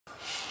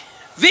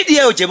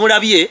Video gye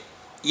mulabye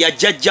ya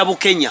Jajja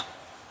Bukenya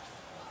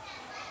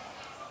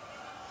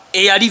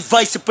eyali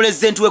vice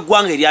president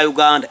w'eggwanga erya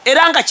Uganda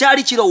era nga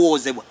kyali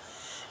kirowoozebwa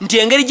nti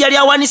engeri gyali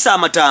awanisa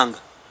amatanga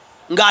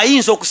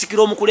ng'ayinza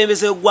okusikira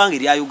omukulembeze w'eggwanga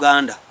erya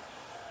Uganda.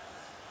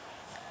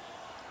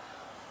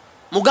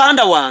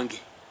 Muganda wange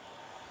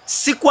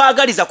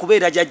sikwagaliza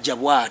kubeera Jajja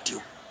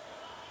bw'atyo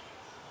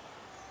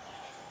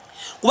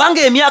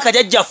kubanga emyaka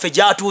Jajjaffe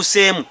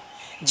gyatuuseemu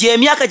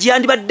gy'emyaka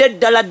gyandibadde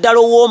ddala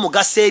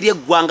ow'omugaso eri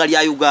eggwanga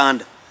lya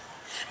Uganda.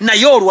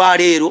 Naye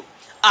olwaleero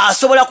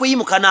asobola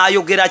kuyimuka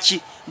n'ayogera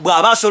ki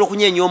bw'aba asobola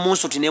okunyeenya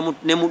omunsuti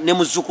ne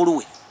muzzukulu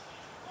we,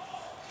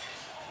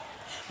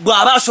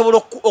 bw'aba asobola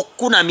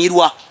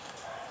okukunamirwa.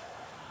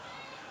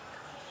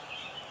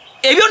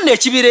 Ebyo nno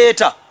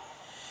ekibireeta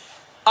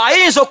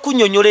ayinza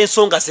okukunnyonnyola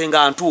ensonga ze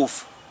nga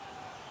ntuufu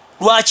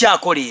lwaki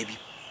akola ebyo.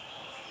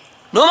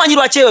 N'omanyi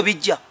lwaki ebyo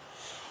bijja?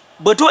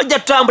 Bwe tujja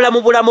tutambula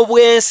mu bulamu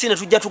bw'ensi ne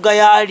tujja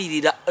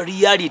tugayaalirira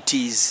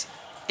realities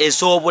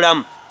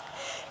ez'obulamu,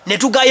 ne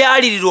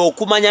tugayaalirira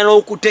okumanya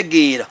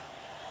n'okutegeera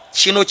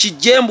kino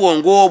kijjembu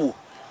obwo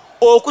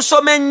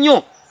okusoma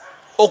ennyo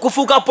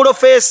okufuuka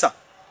profesa.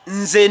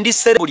 Nze ndi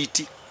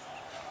celebrity,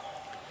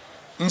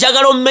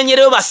 njagala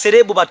omumenyereyo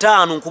baserebu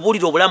bataano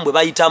nkubuulira obulamu bwe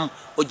bayitamu,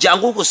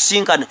 ojjangu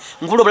okusinkana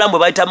nkubuulira obulamu bwe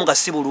bayitamu nga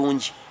si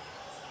bulungi.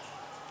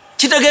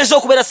 Kitegeeza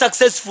okubeera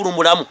successful mu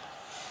bulamu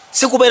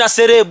si kubeera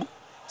serebu,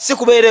 si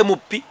kubeera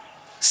MP,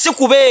 si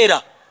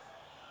kubeera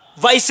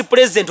vice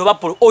president oba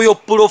oyo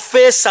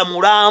profesa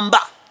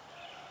mulamba.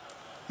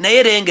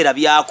 Naye lengera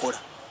byakola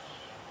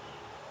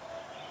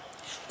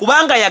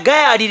kubanga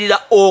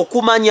yagayalirira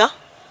okumanya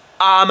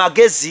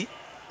amagezi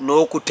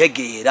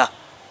n'okutegeera.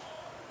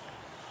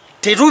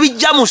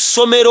 Terubijja mu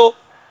ssomero,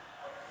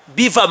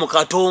 biva mu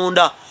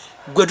Katonda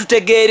gwe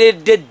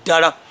tutegeeredde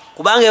ddala,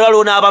 kubanga era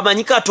lwo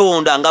n'abamanyi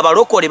Katonda nga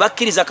balokole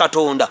bakkiriza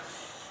Katonda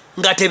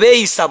nga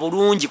tebeeyisa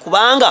bulungi,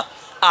 kubanga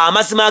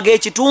amazima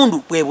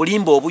ag'ekitundu bwe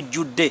bulimba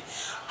obujjudde.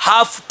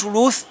 Half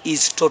truth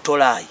is total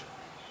lie.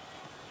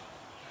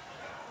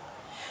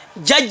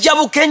 Jajja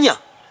Bukenya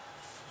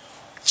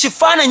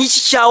kifaananyi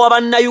kikyawa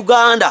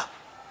bannayuganda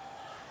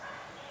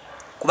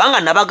kubanga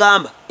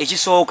nabagamba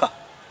ekisooka,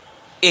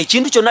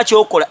 ekintu kyonna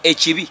kyokola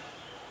ekibi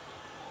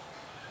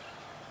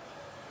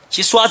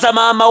kiswaza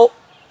maamawo,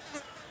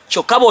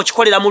 kyokka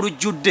bw'okikolera mu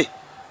lujjudde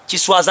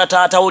kiswaza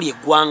taatawo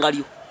ly'eggwanga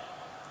lyo.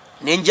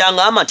 Nenja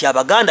ngamba nti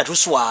Abaganda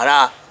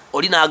tuswala,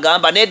 oli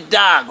n'agamba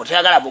nedda ngo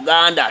toyagala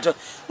Buganda.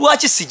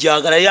 Lwaki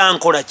sijagala?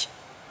 yankola ki?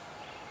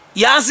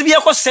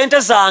 Yanzibyeko ssente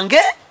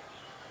zange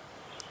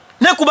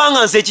ne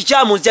kubanga nze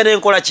ekikyamunzija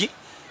nenkola ki?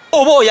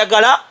 Oba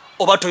oyagala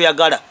oba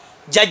toyagala.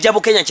 Jajja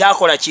Bukenya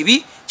kyakola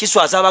kibi,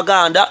 kiswaza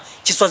Abaganda,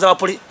 kiswaza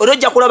abapoli.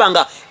 Ojja kulaba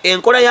nga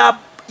enkola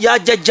ya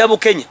Jajja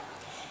Bukenya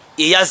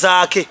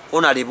eyazaake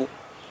Honorable,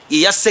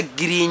 eya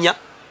Segirinya,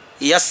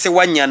 eya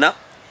Sewanyana,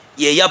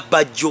 eya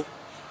Bajjo,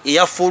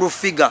 eya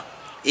Furufiga,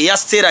 eya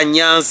Stera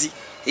Nyanzi,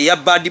 eya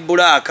Badi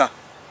Bulaka,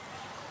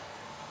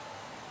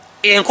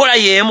 enkola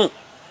yemu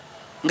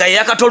nga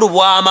eya Katolu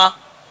Bwama,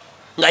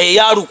 nga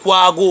eya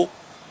Lukwago,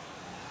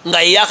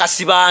 nga eya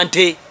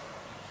Kasibante,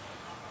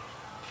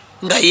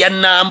 nga eya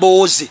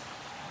Nambooze,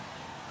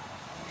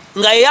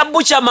 nga eya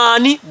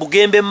Buchamani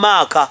Bugembe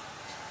Maaka,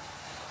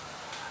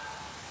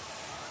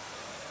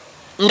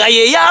 nga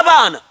eya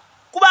abaana.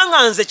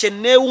 Kubanga nze kye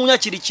neewuunya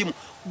kiri kimu,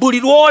 buli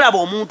lwolaba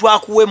omuntu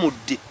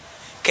akuwemudde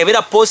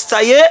kebera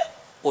posta ye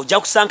ojja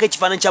kusanga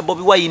ekifaananyi kya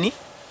Bobi Wine,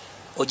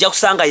 ojja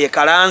kusanga ye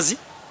Kalanzi,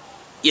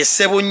 ye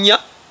Sebunya,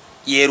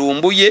 ye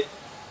Lumbuye,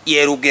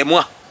 ye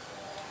Lugemwa.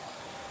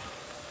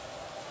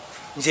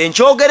 Nze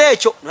nkyogera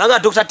ekyo nanga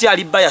Dr. T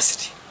ali biased,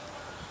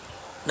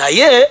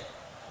 naye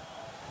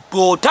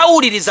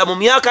bw'otawuliriza mu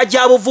myaka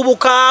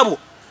gy'abuvubuka abo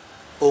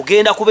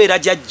ogenda kubeera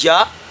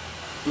jajja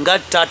nga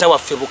taata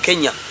waffe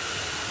Bukenya.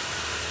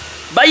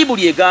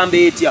 Bayibuli egamba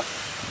etya?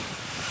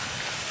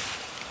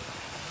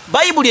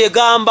 Bayibuli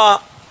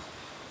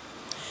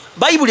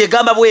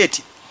egamba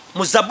bweti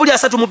mu Zabbuli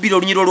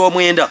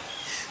 32:9,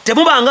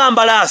 temubanga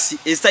mbalaasi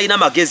ezitalina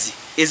magezi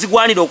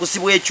ezigwanira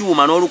okusibwa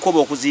ekyuma n'olukoba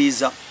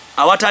okuziyiza.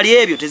 Awatali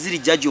ebyo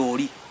tezirijja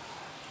gy'oli.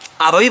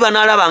 Ababi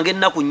banaalabanga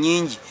ennaku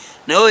nnyingi,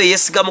 naye oyo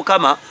yeesiga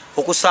Mukama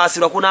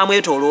okusaasirwa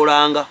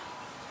kunaamwetooloolanga.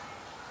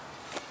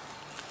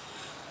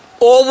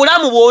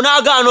 Obulamu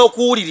bw'onaagaana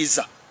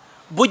okuwuliriza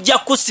bujja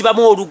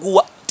kusibamu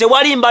oluguwa.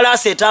 Tewali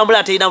mbalaasi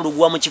etambula terina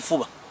luguwa mu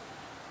kifuba,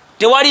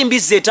 tewali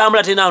mbizzi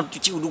etambula terina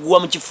luguwa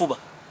mu kifuba,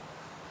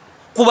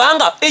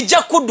 kubanga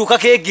ejja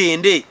kuddukako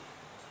egende.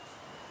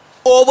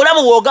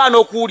 Obulamu bw'ogaana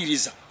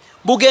okuwuliriza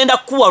bugenda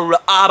kukuwalula.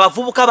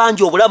 Abavubuka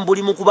bangi obulamu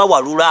buli mu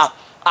kubawalula.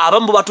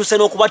 Abamu bubatuuse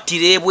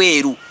n'okubattira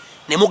ebweru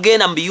ne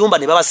mugenda mu biyumba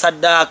ne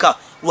babasaddaaka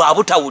lwa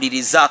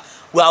butawuliriza,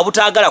 lwa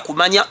butaagala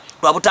kumanya,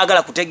 lwa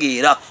butaagala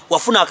kutegeera.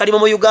 Wafuna akalimo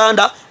mu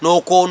Uganda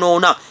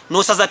n'okwonoona,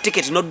 n'osaza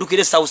tiketi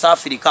n'oddukira South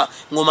Africa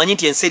ng'omanyi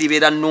nti ensi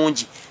eribeera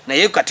nnungi,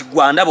 naye kati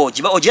gwandaba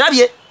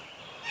ogirabye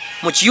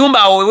mu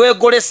kiyumba awo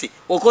weegolese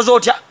okoze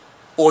otya?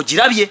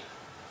 Ogirabye.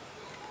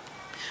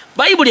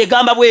 Bayibuli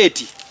egamba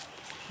bweti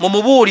mu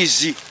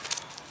Mubuulizi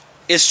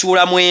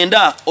essuula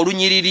 9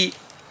 olunyiriri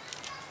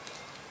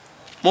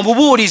mu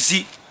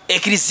bubuulizi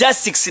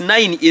Ecclesiastes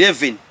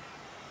 9:11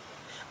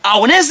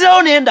 awo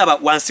nezirawo nendaba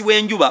wansi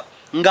w'enjuba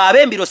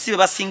ng'ab'embiro si be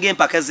basinga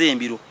empaka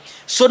z'embiro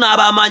so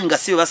n'ab'amaanyi nga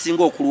si be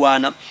basinga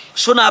okulwana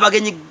so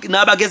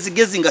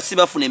n'abagezigezi nga si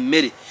bafuna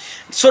emmere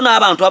so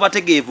n'abantu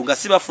abategeevu nga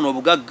si bafuna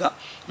obugagga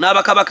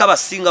n'abakabaka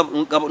basinga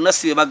nga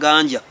si be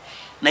baganja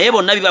naye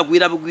bonna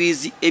bibagwira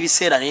bugwizi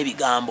ebiseera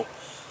n'ebigambo.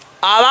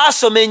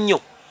 Abaasoma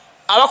ennyo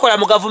abakola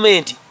mu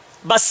gavumenti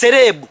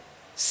basereebu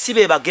si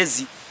be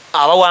bagezi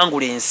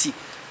abawangula ensi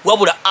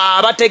wabula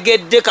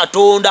abategedde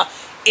Katonda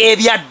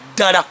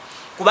ebyaddala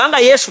kubanga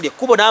Yesu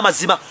ly'ekkubo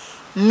n'amazima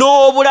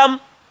n'obulamu.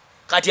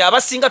 Kati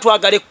abasinga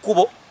twagala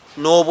ekkubo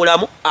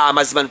n'obulamu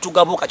amazima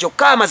netugabuuka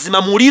kyokka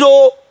amazima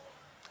muliro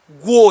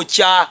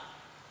gwokya.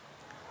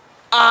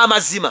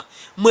 Amazima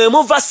mwe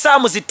muva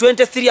Psalms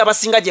 23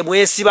 abasinga gye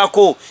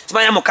mwesibako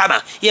simanya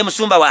Mukama ye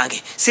musumba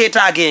wange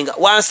seetaagenga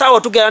wansawo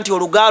tugera nti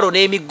olugaalo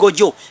n'emiggo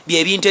gyo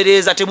bye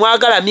bintereeza.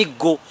 Temwagala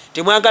miggo,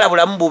 temwagala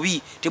bulamu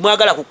bubi,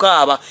 temwagala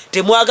kukaaba,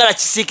 temwagala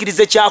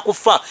kisiikirize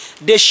kyakufa.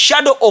 The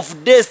shadow of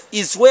death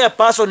is where a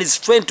person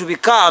is trained to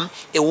become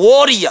a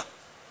warrior.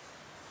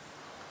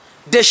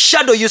 The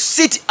shadow, you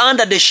sit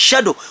under the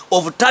shadow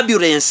of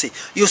turbulence.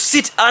 You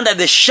sit under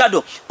the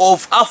shadow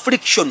of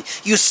affliction.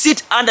 You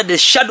sit under the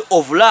shadow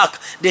of lack,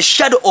 the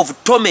shadow of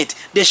torment,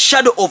 the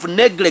shadow of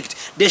neglect,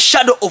 the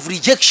shadow of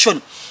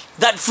rejection.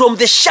 That from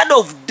the shadow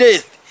of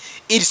death,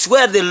 it's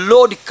where the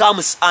Lord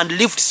comes and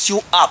lifts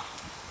you up.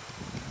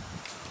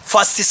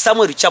 1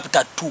 Samuel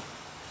chapter 2.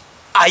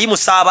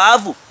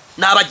 Ayimusaabavu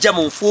n'abajja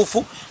mu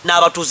nfuufu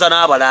n'abatuuza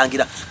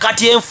n'abalangira.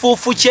 Kati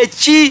enfuufu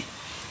kyeki?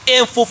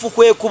 Enfuufu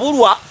kwe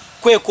kubulwa,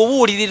 kwe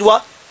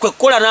kubuulirirwa, kwe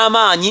kukola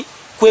n'amaanyi,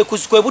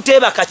 kwe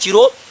buteebaka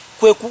kiro,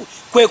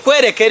 kwe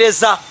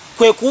kwerekereza,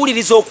 kwe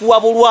kuwuliriza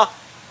okuwabulwa.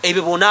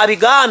 Ebyo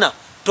bonaabigaana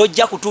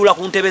tojja kutuula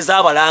ku ntebe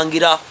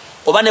z'abalangira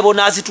oba ne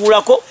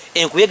bonaazituulako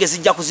enkuyege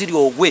zijja kuzirya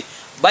ogwe.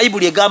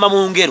 Bayibuli egamba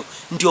mu ngero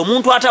nti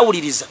omuntu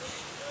atawuliriza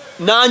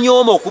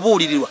n'anyooma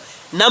okubuulirirwa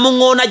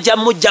namuŋŋoona ajja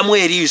mujjamu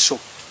eriiso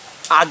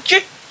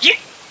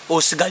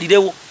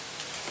osigalirewo.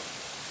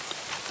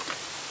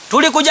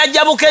 Tuli ku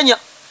Jajja Bukenya.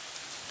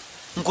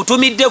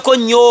 Nkutumiddeko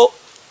nnyo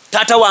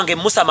taata wange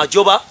Musa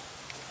Majoba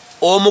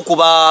omu ku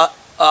ba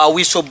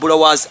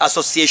Whistleblowers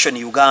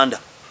Association Uganda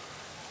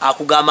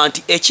akugamba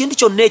nti ekintu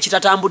kyonna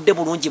ekitatambudde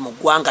bulungi mu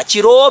ggwanga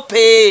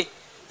kiroope.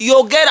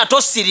 Yogera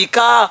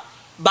tosirika.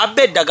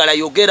 Babbe eddagala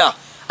yogera.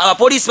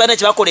 Abapoliisi balina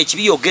kye bakola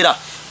ekibi yogera.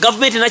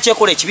 Gavumenti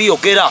nakyekola ekibi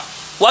yogera.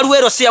 Waliwo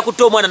erosi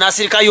yakutte omwana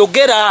n'asirika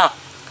yogera.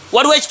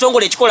 Waliwo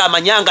ekitongole ekikola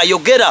amanyanga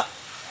yogera.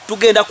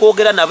 Tugenda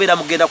kwogera nabo era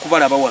mugenda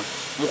kubalaba wano.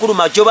 Mukulu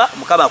Majoba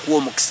Mukama akuwa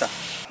omukisa.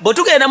 Bwe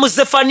tugenda mu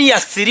Zefaniya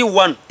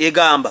 3:1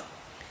 egamba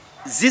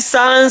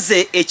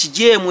zisanze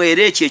ekijeemu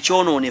era ekyo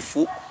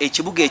ekyonoonefu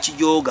ekibuga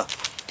ekijooga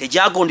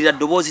tegyagondera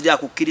ddoboozi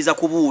lyakukkiriza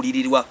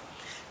kubuulirirwa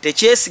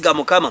tekyesiga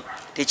Mukama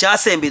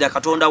tekyasembera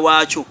Katonda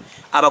waakyo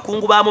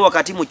abakungu baamu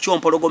wakati mu kyo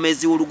mpologoma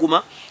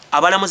eziwuluguma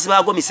abalamuzi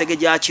baago misege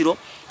gya kiro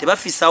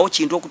tebafisaawo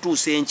kintu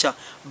okutuusa enkya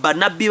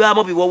bannabbi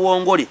baamu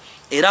biwowongole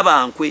era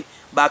bankwe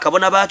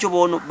bakabona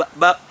baakyo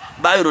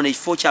bayonoona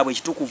ekifo kyabwe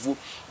ekitukuvu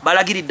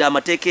balagiridde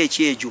amateeka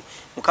ekyejo.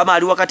 Mukama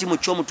ali wakati mu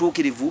kyo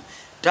mutuukirivu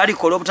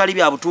talikola obutali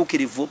bya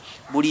butuukirivu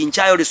buli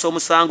nkyayolesa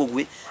omusango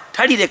gwe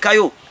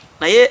talirekayo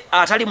naye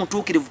atali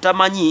mutuukirivu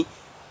tamanyi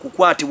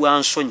kukwatibwa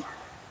nsonyi.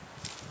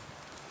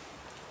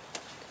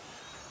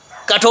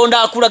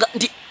 Katonda akulaga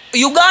nti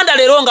Uganda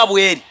leero nga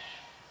bweri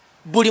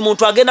buli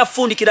muntu agenda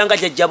kufundikira nga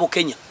Jajja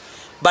Bukenya.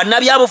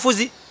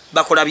 Bannabyabufuzi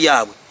bakola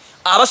byabwe,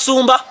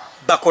 abasumba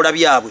bakola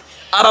byabwe,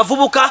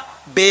 abavubuka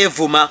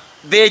beevuma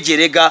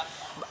beejerega,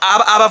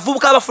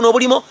 abavubuka abafuna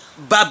obulimo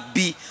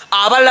babbi,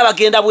 abalala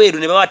bagenda bweru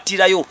ne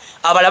babattirayo,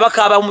 abalala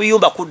bakaaba mu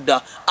biyumba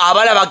kudda,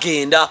 abalala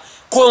bagenda.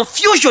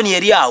 Confusion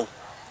eri awo.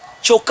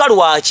 Kyokka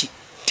lwaki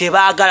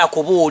tebaagala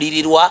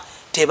kubuulirirwa,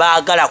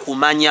 tebaagala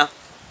kumanya.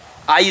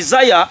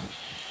 Isaiah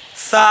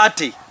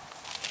 30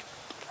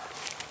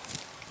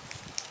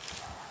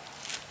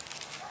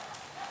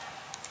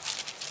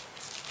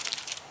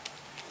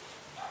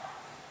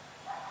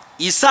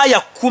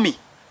 Isaiah 10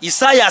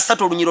 Isaiah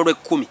 3 olunyiro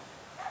lw'e10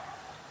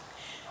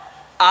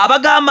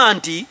 abagamba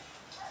nti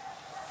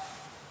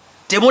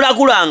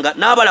temulagulanga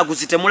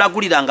n'abalaguzi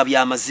temulaguliranga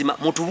by'amazima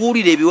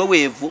mutubuulire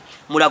ebiweweevu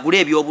mulagule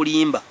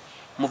ebyobulimba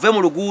muve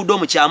mu luguudo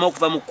mukyama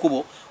okuva mu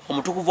kkubo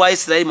omutukuvu wa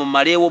Isirayiri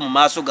mumaleewo mu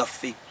maaso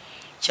gaffe.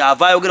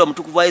 Kyava ayogera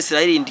omutukuvu wa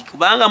Isirayiri nti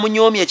kubanga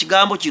munyoomye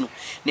ekigambo kino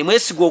ne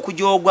mwesiga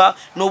okujoogwa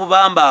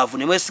n'obubambaavu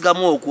ne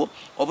mwesigamu okwo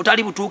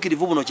obutali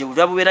butuukirivu buno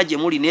kyebuva bubeera gye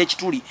muli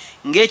n'ekituli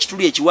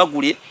ng'ekituli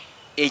ekiwagule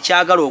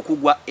ekyagala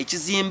okugwa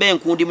ekizimba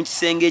enkundi mu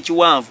kisenge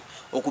ekiwanvu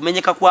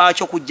okumenyeka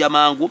kwakyo kujja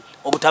mangu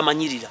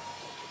obutamanyirira.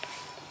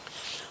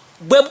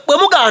 Bwe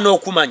mugaana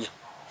okumanya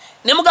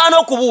ne mugaana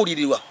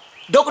okubuulirirwa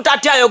Dokita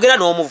ati ayogera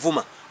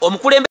n'omuvuma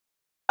omukulembeze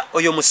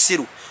oyo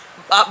musiru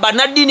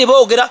bannaddiini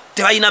boogera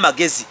tebalina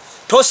magezi.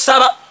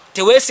 Tosaba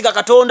teweesiga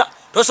Katonda,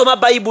 tosoma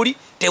Bayibuli,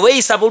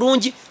 teweeyisa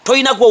bulungi,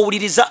 toyina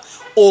gw'owuliriza,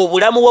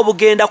 obulamu bwo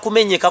bugenda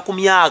kumenyeka ku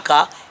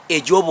myaka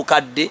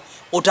egy'obukadde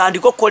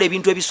otandika okukola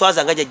ebintu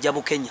ebiswaza nga Jajja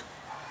Bukenya.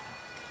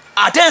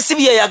 ate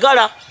ensibi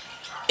yeyagala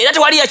era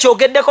tewali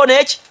yakyogeddeko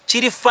neki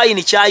kiri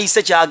fine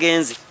kyayise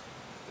kyagenze.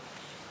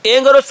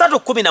 Engero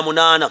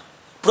 3:18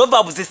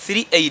 Proverbs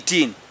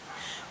 3:18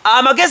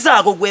 amagezi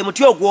ago gwe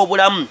muti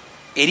ogw'obulamu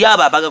eri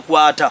abo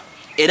abagakwata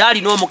era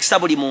alina omukisa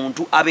buli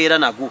muntu abeera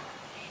nago.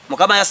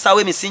 Mukama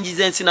yassaawo emisingi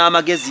z'ensi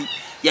n'amagezi,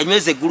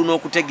 yanyweza eggulu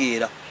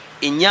n'okutegeera,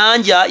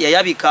 ennyanja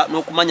yayabika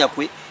n'okumanya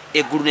kwe,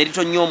 eggulu ne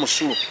litonnya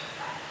omusulo.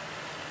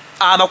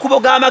 Amakubo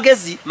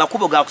g'amagezi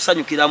makubo ga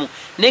kusanyukiramu,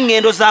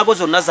 n'eŋŋendo zaago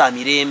zonna za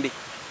mirembe.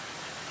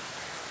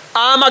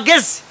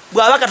 Amagezi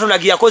bw'aba Katonda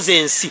ge yakoze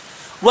ensi,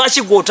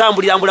 lwaki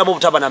gw'otambulira mbulamu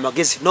obutaba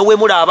n'amagezi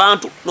n'owemula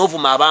abantu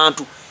n'ovuma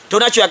abantu?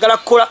 Tona kyoyagala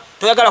kukola,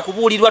 toyagala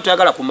kubuulirwa,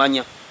 toyagala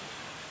kumanya.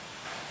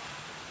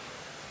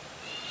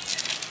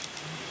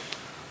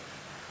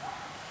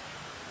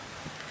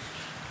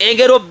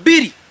 Engero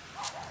 2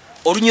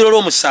 olunyiro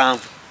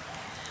lw'omusanvu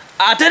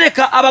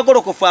aterekera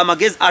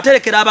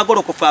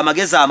abagolokofu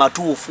amagezi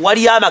amatuufu.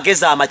 Waliyo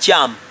amagezi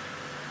amakyamu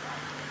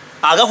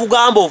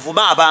agakugamba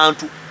ovuma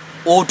abantu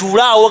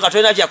otuulaawo nga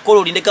tolina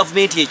kyakkola olinde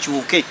gavumenti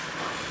ekyuke.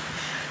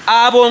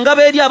 Abo nga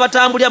beeri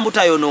abatambulira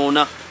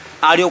mutayonoona,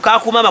 alyoka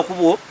akuuma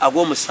amakubo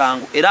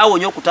ag'omusango era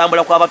awonya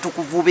okutambula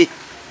kw'abatukuvu be.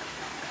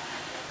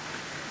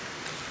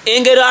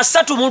 Engero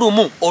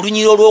 31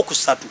 olunyiro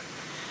lw'okusatu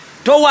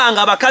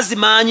towanga bakazi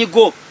maanyi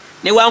go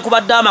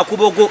newankubadde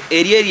amakubo go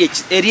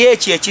eri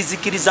ekyo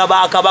ekizikiriza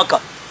bakabaka.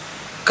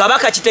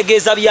 Kabaka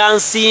kitegeeza bya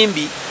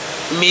nsimbi,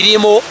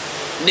 mirimo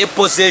ne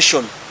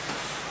possession.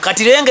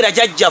 Kati lengera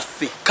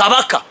jjajjaffe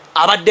kabaka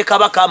abadde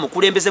kabaka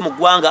mukulembeze mu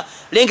ggwanga,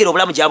 lengera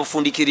obulamu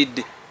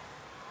gyabufundikiridde.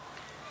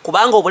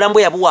 Kubanga obulamu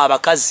bwe yabuwa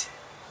abakazi.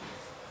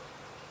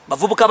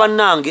 Bavubuka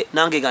bannange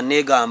nange nga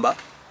neegamba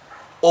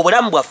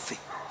obulamu bwaffe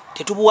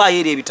tetubuwaayo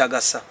eri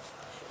ebitagasa,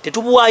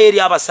 tetubuwaayo eri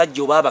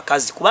abasajja oba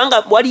abakazi,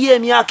 kubanga waliyo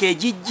emyaka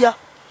egijja.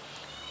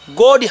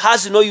 God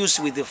has no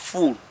use with the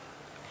fool,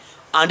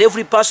 and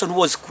every person who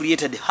was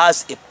created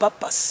has a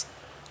purpose,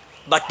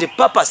 but the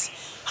purpose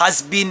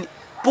has been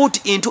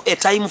put into a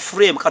time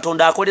frame.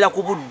 Katonda akolera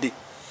ku budde,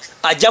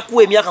 ajja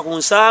kuwa emyaka ku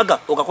nsaaga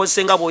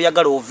okakozesenga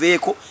bw'oyagala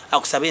oveeko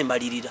akusabe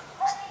embalirira.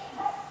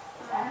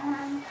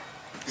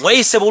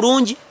 Mweyise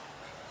bulungi,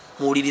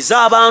 muwulirize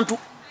abantu.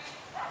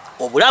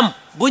 Obulamu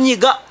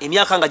bunyiga,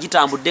 emyaka nga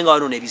gitambudde nga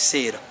wano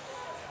n'ebiseera.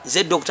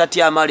 Nze Dr.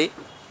 Tyamale,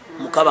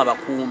 Mukama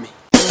bakuume.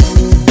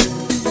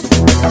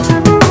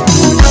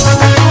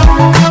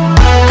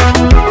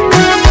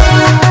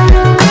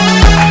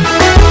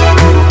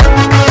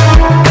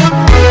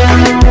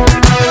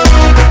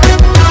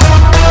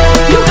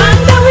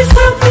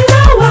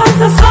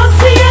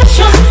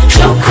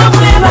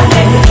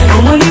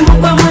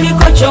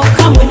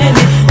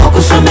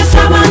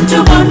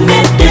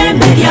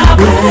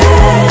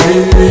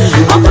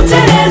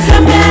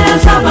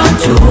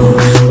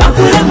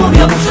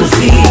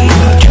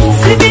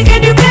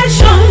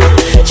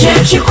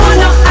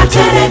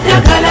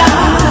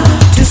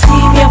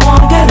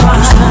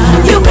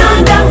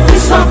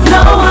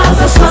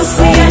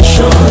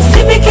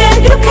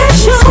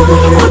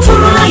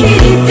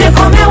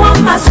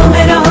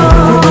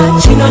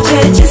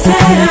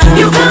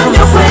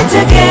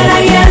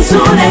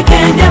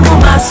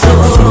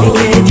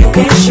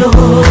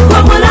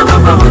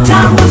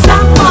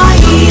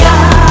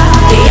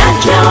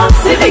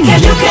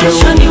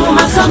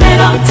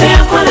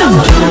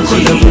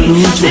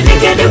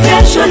 Civic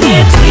education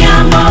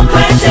yetuyamba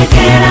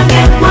okwetegeera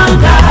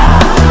ng'eggwanga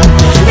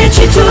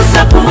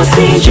ekituusa ku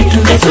musingi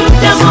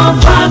netuddamu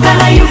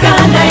okwagala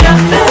Uganda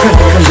yaffe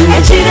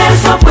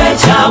ekireesa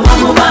okwekyawa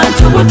mu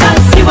bantu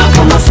butassibwa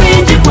ku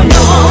musingi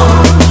guno.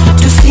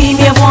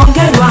 Tusiimye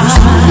bwongerwa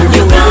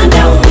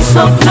Uganda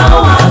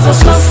Whistleblowers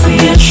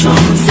Association.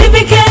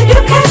 Civic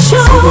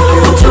education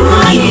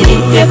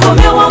tulwaniride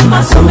komewo mu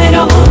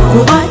masomero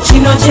kuba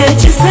kino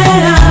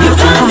kyekiseera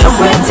Uganda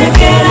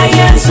okwetegeera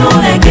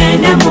yensuula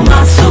egende mu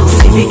maaso.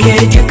 Civic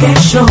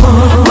education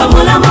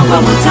wamulama gwe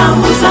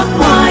mutambuza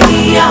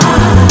kwaya.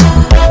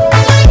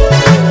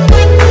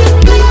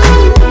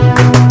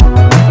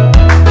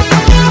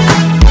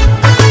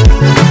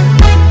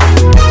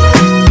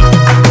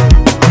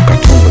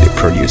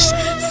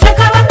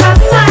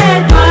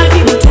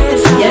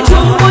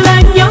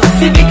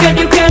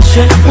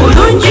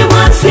 Mulungi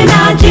mwansi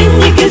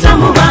n'aginyigiza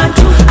mu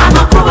bantu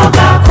amakubo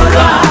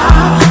gakolwa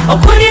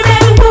okulima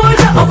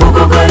enguudo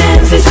okugogola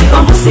enzisi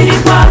omusiri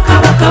gwa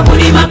kabaka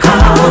buli maka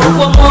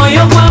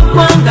omwoyo gwa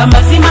ggwanga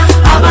mazima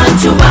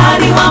abantu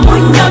baali wamu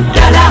nnyo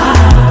ddala.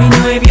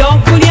 Bino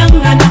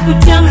ebyokulyangana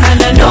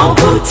kutyangana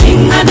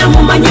n'okutingana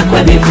mumanye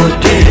kwe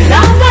bivudde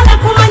saagala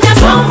kumanya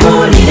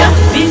twambuulira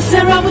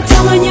bizerwa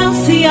butamanya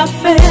nsi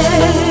yaffe.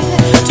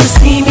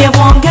 Tusiimye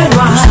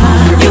bwongerwa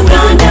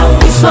Uganda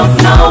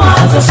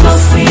Whistleblowers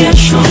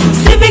Association.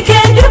 Civic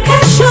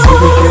education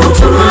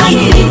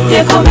tulwaniride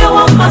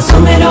komewo mu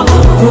masomero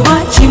kuba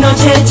kino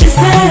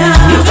kyekiseera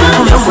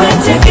Uganda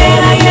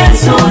okwetegeera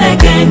yensuula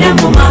egende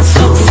mu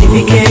maaso.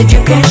 Civic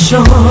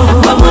education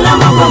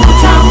wamulama gwe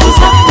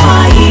mutambuza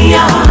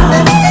kwaya.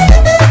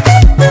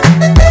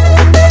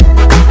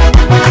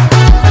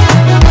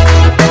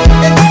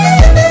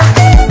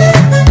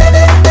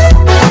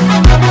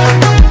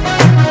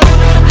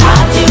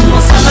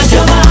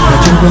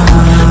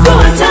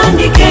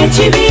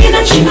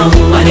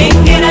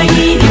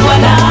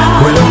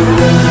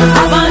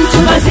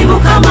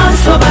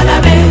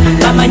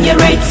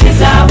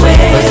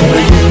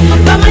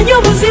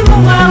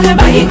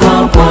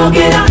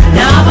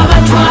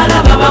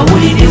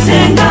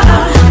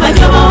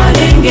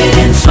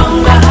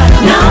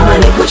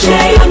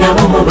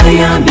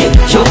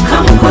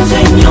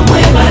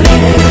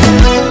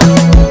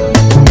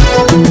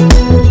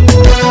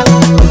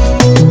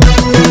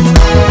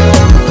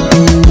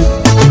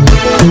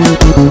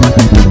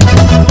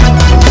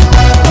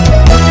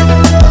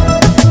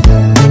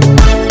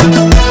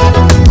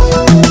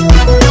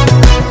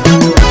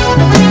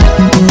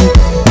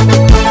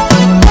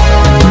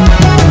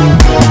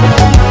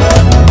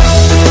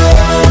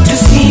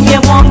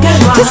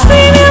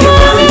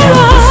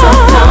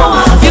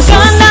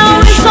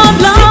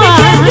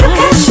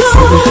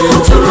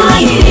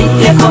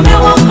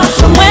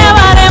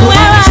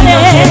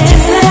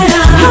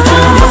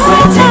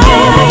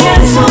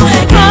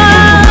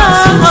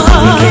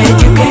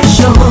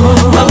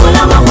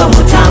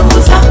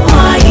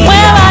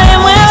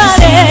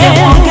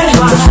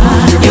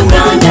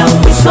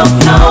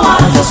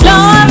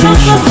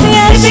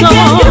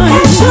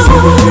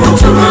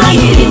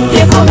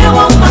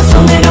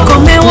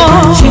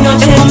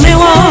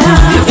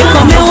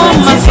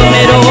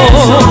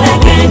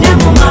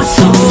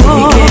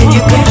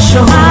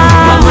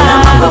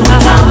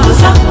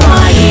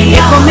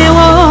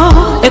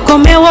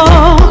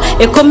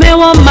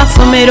 ekomewo mu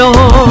masomero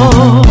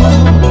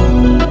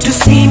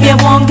tusiimye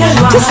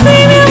bwongerwa